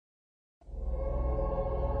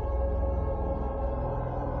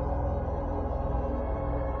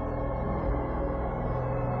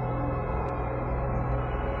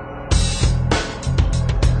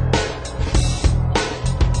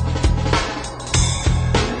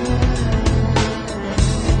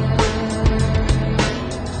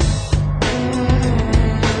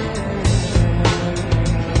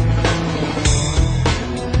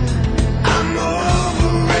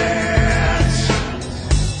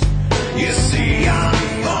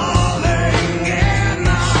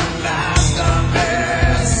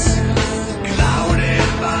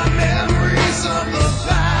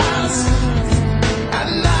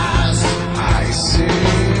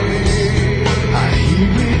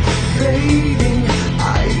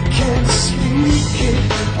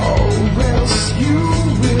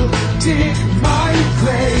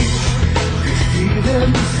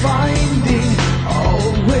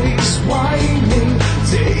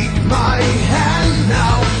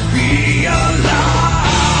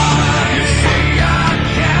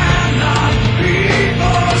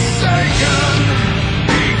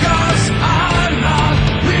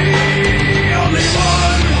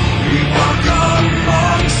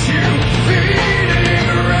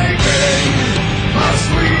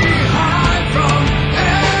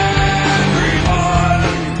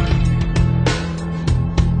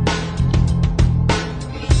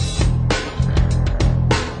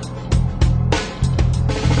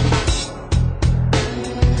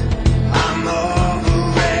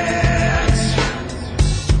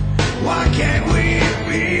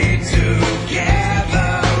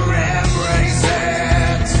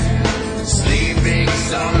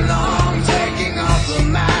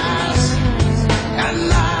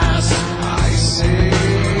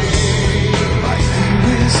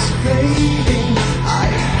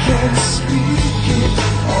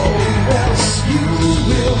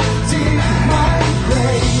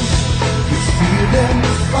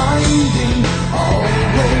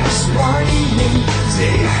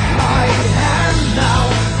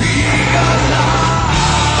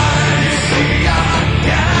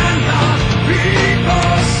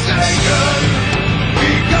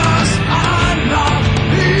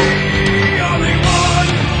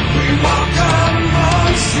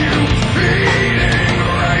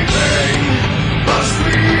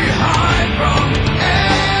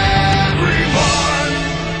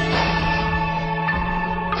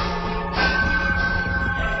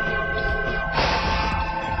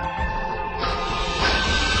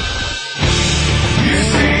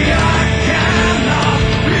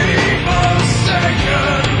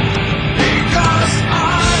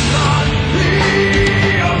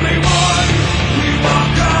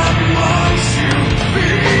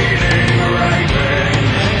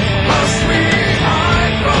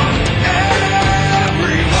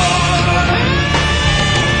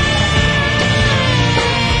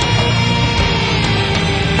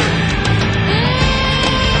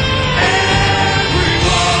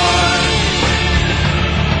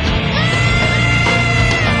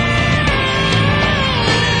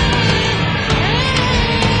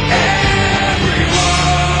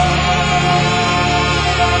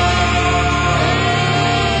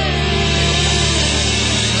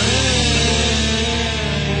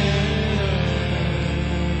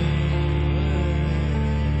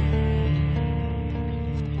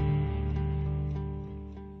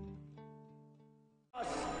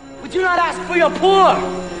do not ask for your poor,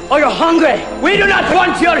 or your hungry. We do not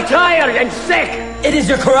want your tired and sick. It is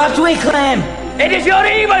your corrupt we claim. It is your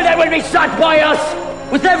evil that will be sought by us.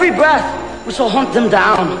 With every breath, we shall hunt them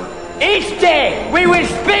down. Each day, we will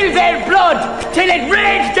spill their blood till it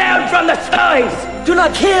rains down from the skies. Do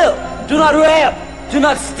not kill, do not rape, do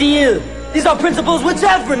not steal. These are principles which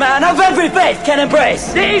every man of every faith can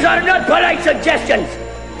embrace. These are not polite suggestions.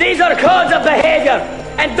 These are codes of behavior.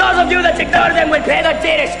 And those of you that ignore them will pay the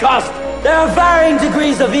dearest cost. There are varying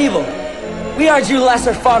degrees of evil. We urge you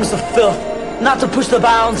lesser forms of filth, not to push the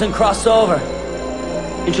bounds and cross over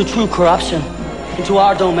into true corruption, into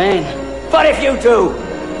our domain. But if you do,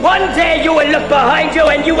 one day you will look behind you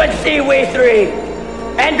and you will see we three.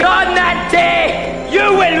 And on that day, you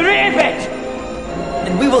will reap it.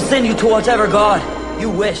 And we will send you to whatever God you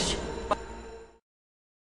wish.